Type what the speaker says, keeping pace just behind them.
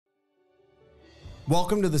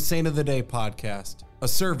Welcome to the Saint of the Day podcast, a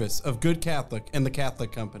service of Good Catholic and the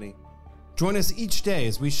Catholic Company. Join us each day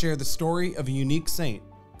as we share the story of a unique saint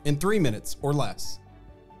in 3 minutes or less.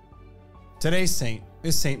 Today's saint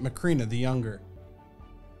is Saint Macrina the Younger.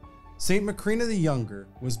 Saint Macrina the Younger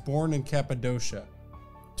was born in Cappadocia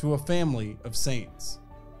to a family of saints.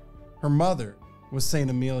 Her mother was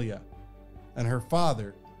Saint Amelia, and her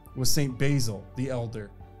father was Saint Basil the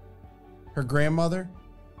Elder. Her grandmother?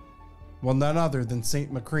 Well, none other than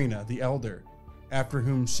Saint Macrina the Elder, after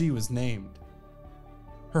whom she was named.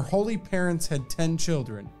 Her holy parents had 10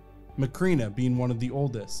 children, Macrina being one of the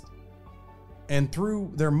oldest. And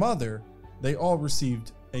through their mother, they all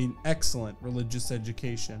received an excellent religious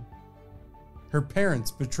education. Her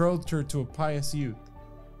parents betrothed her to a pious youth,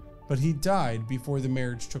 but he died before the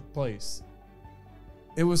marriage took place.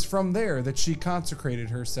 It was from there that she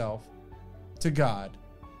consecrated herself to God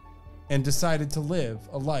and decided to live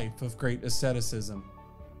a life of great asceticism.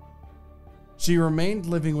 She remained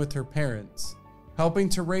living with her parents, helping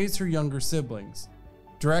to raise her younger siblings,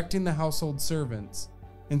 directing the household servants,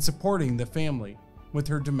 and supporting the family with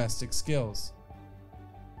her domestic skills.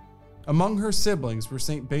 Among her siblings were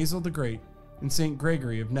Saint Basil the Great and Saint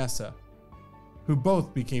Gregory of Nyssa, who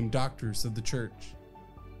both became doctors of the church.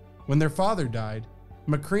 When their father died,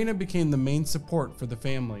 Macrina became the main support for the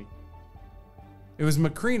family. It was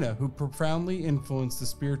Macrina who profoundly influenced the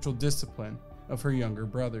spiritual discipline of her younger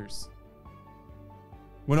brothers.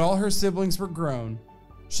 When all her siblings were grown,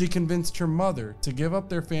 she convinced her mother to give up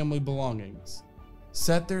their family belongings,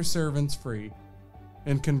 set their servants free,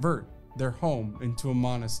 and convert their home into a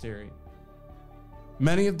monastery.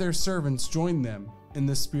 Many of their servants joined them in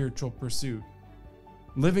this spiritual pursuit,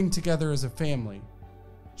 living together as a family,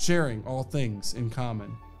 sharing all things in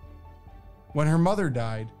common. When her mother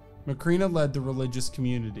died, Macrina led the religious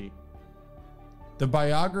community. The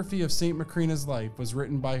biography of Saint Macrina's life was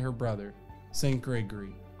written by her brother, Saint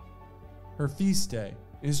Gregory. Her feast day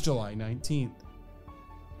is July 19th.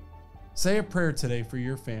 Say a prayer today for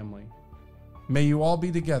your family. May you all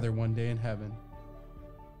be together one day in heaven.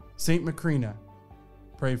 Saint Macrina,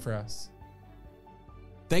 pray for us.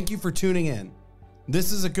 Thank you for tuning in.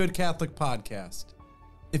 This is a Good Catholic podcast.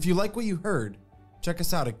 If you like what you heard, check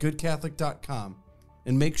us out at goodcatholic.com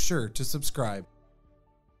and make sure to subscribe.